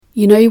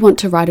You know you want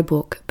to write a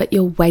book, but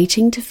you're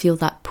waiting to feel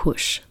that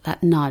push,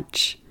 that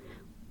nudge.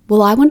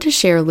 Well, I want to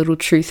share a little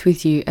truth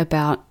with you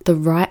about the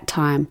right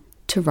time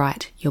to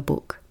write your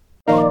book.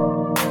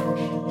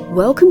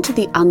 Welcome to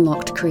the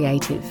Unlocked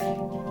Creative.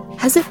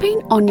 Has it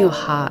been on your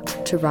heart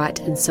to write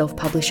and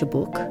self-publish a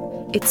book?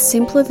 It's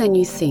simpler than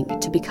you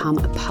think to become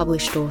a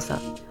published author.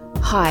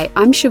 Hi,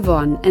 I'm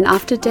Siobhan, and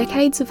after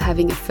decades of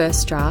having a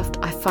first draft,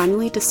 I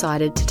finally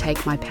decided to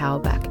take my power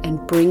back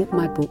and bring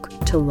my book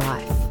to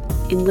life.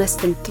 In less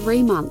than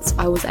 3 months,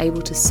 I was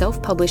able to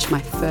self-publish my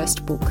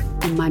first book,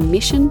 and my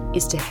mission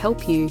is to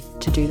help you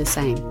to do the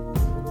same.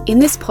 In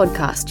this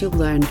podcast, you'll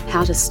learn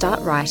how to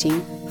start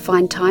writing,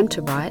 find time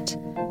to write,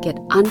 get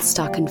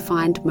unstuck and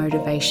find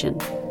motivation,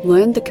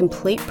 learn the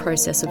complete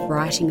process of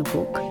writing a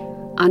book,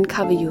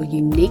 uncover your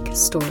unique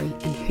story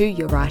and who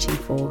you're writing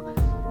for,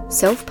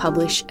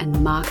 self-publish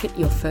and market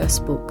your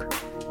first book.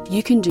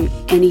 You can do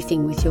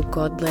anything with your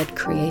God-led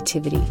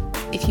creativity.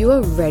 If you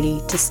are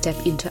ready to step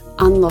into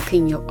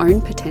unlocking your own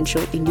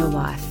potential in your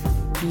life,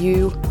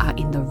 you are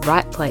in the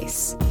right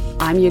place.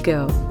 I'm your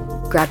girl.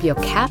 Grab your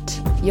cat,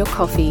 your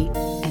coffee,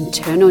 and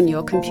turn on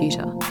your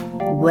computer.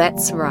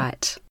 Let's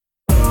write.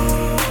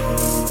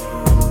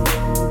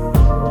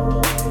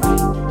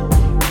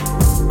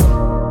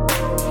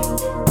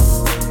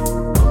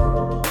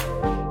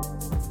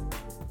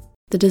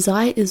 The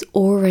desire is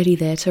already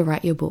there to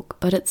write your book,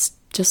 but it's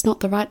just not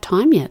the right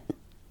time yet.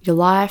 Your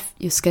life,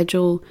 your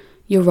schedule,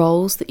 your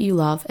roles that you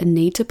love and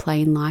need to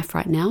play in life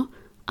right now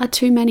are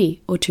too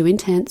many or too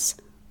intense,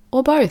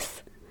 or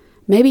both.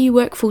 Maybe you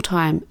work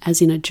full-time,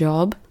 as in a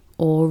job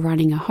or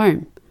running a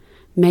home.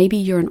 Maybe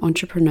you're an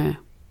entrepreneur.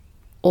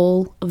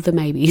 All of the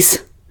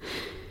maybes.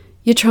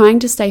 You're trying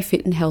to stay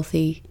fit and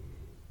healthy,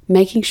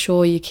 making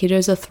sure your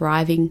kiddos are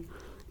thriving,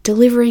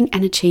 delivering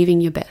and achieving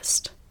your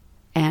best.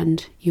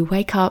 And you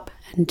wake up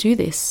and do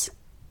this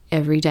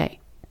every day.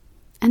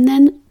 And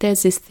then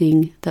there's this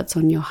thing that's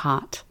on your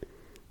heart.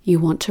 You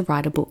want to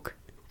write a book,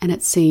 and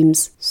it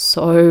seems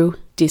so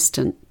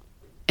distant.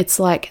 It's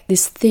like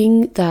this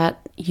thing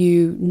that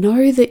you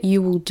know that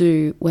you will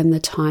do when the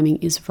timing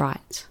is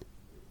right.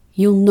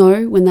 You'll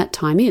know when that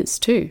time is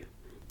too.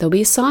 There'll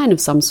be a sign of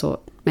some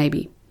sort,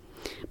 maybe.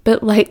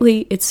 But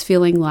lately it's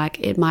feeling like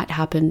it might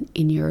happen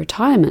in your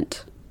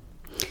retirement.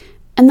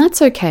 And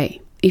that's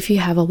okay. If you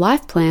have a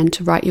life plan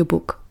to write your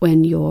book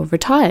when you're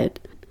retired,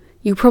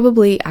 you'll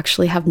probably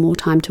actually have more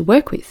time to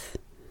work with.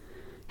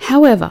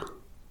 However,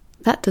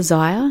 that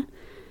desire,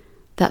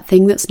 that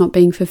thing that's not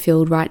being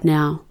fulfilled right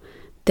now,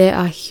 there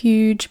are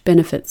huge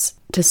benefits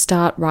to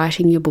start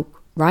writing your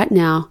book right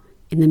now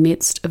in the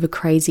midst of a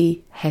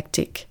crazy,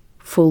 hectic,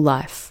 full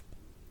life.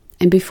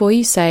 And before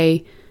you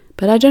say,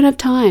 but I don't have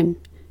time,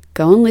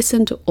 go and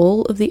listen to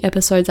all of the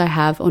episodes I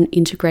have on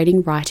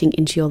integrating writing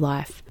into your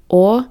life.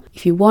 Or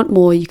if you want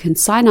more, you can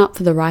sign up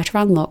for the Writer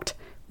Unlocked,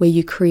 where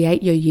you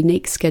create your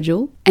unique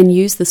schedule and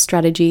use the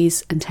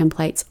strategies and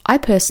templates I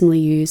personally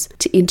use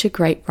to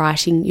integrate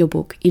writing your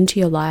book into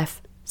your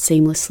life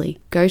seamlessly.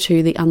 Go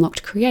to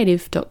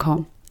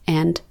theunlockedcreative.com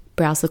and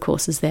browse the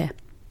courses there.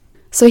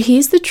 So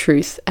here's the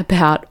truth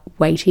about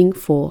waiting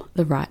for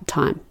the right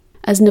time.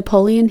 As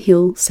Napoleon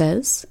Hill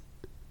says,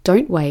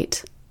 don't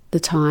wait, the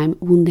time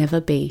will never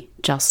be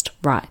just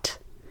right.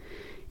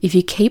 If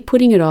you keep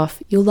putting it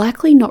off, you'll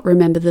likely not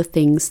remember the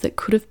things that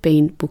could have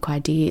been book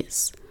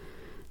ideas.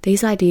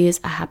 These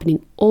ideas are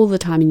happening all the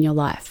time in your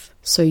life,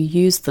 so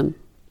use them.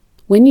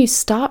 When you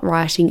start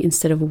writing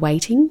instead of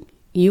waiting,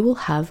 you will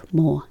have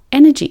more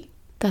energy.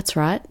 That's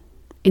right.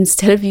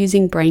 Instead of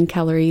using brain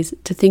calories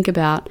to think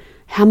about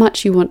how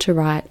much you want to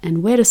write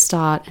and where to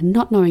start and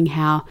not knowing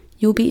how,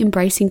 you'll be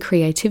embracing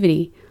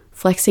creativity,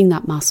 flexing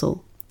that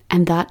muscle,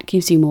 and that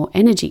gives you more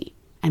energy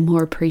and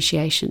more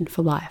appreciation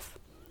for life.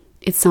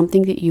 It's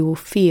something that you will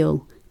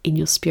feel in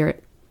your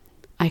spirit.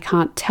 I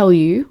can't tell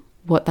you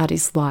what that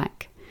is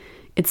like.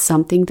 It's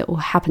something that will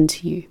happen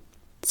to you,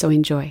 so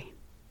enjoy.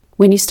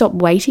 When you stop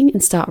waiting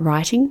and start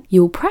writing,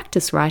 you will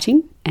practice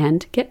writing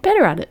and get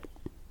better at it.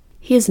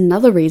 Here's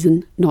another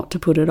reason not to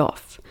put it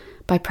off.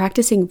 By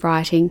practicing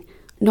writing,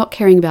 not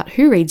caring about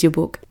who reads your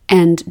book,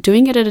 and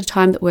doing it at a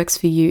time that works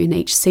for you in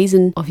each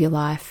season of your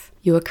life,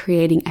 you are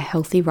creating a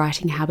healthy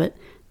writing habit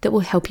that will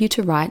help you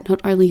to write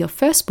not only your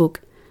first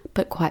book,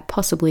 but quite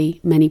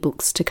possibly many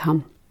books to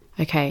come.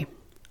 Okay,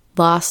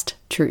 last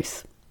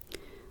truth.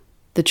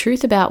 The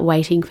truth about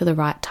waiting for the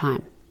right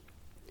time.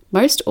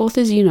 Most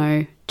authors you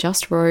know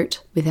just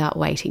wrote without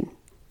waiting.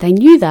 They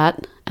knew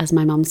that, as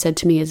my mum said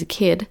to me as a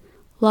kid,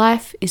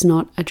 life is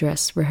not a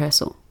dress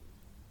rehearsal.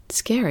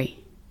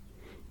 Scary.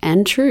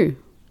 And true.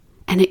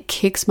 And it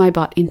kicks my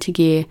butt into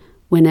gear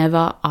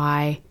whenever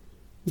I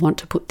want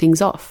to put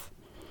things off.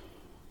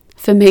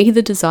 For me,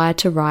 the desire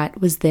to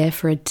write was there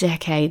for a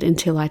decade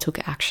until I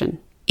took action,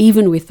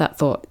 even with that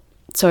thought.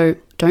 So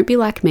don't be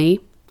like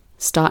me.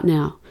 Start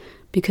now.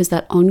 Because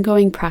that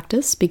ongoing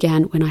practice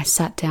began when I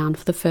sat down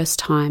for the first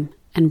time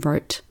and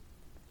wrote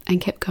and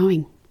kept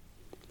going.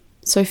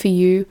 So for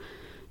you,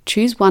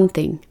 choose one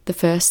thing, the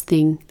first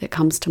thing that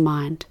comes to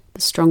mind,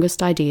 the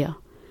strongest idea,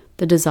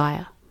 the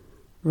desire.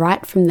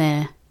 Right from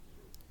there,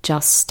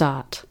 just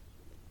start.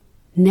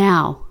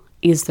 Now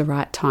is the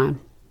right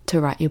time to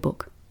write your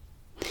book.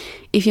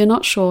 If you're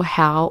not sure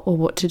how or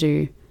what to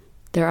do,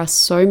 there are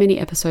so many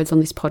episodes on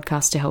this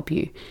podcast to help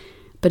you.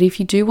 But if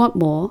you do want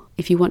more,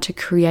 if you want to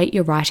create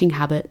your writing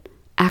habit,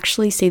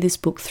 actually see this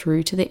book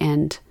through to the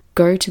end,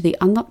 go to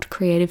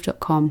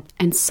theunlockedcreative.com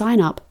and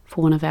sign up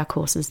for one of our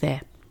courses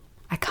there.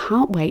 I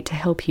can't wait to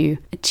help you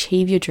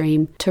achieve your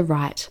dream to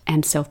write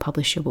and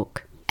self-publish your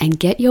book and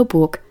get your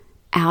book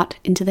out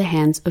into the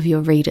hands of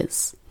your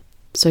readers.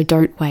 So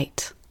don't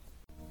wait.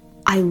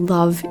 I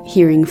love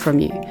hearing from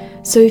you.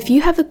 So if you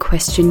have a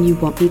question you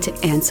want me to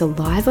answer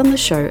live on the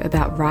show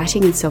about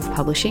writing and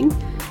self-publishing,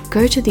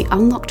 go to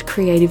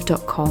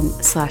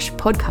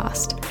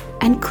theunlockedcreative.com/podcast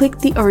and click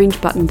the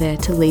orange button there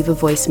to leave a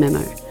voice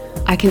memo.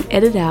 I can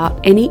edit out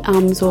any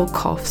ums or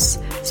coughs,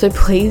 so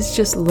please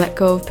just let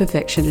go of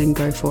perfection and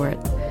go for it.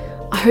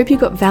 I hope you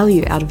got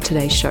value out of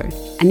today's show,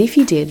 and if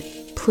you did,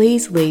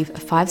 please leave a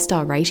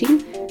 5-star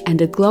rating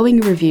and a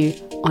glowing review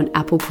on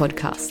Apple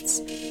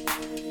Podcasts.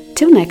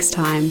 Till next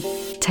time,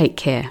 take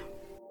care.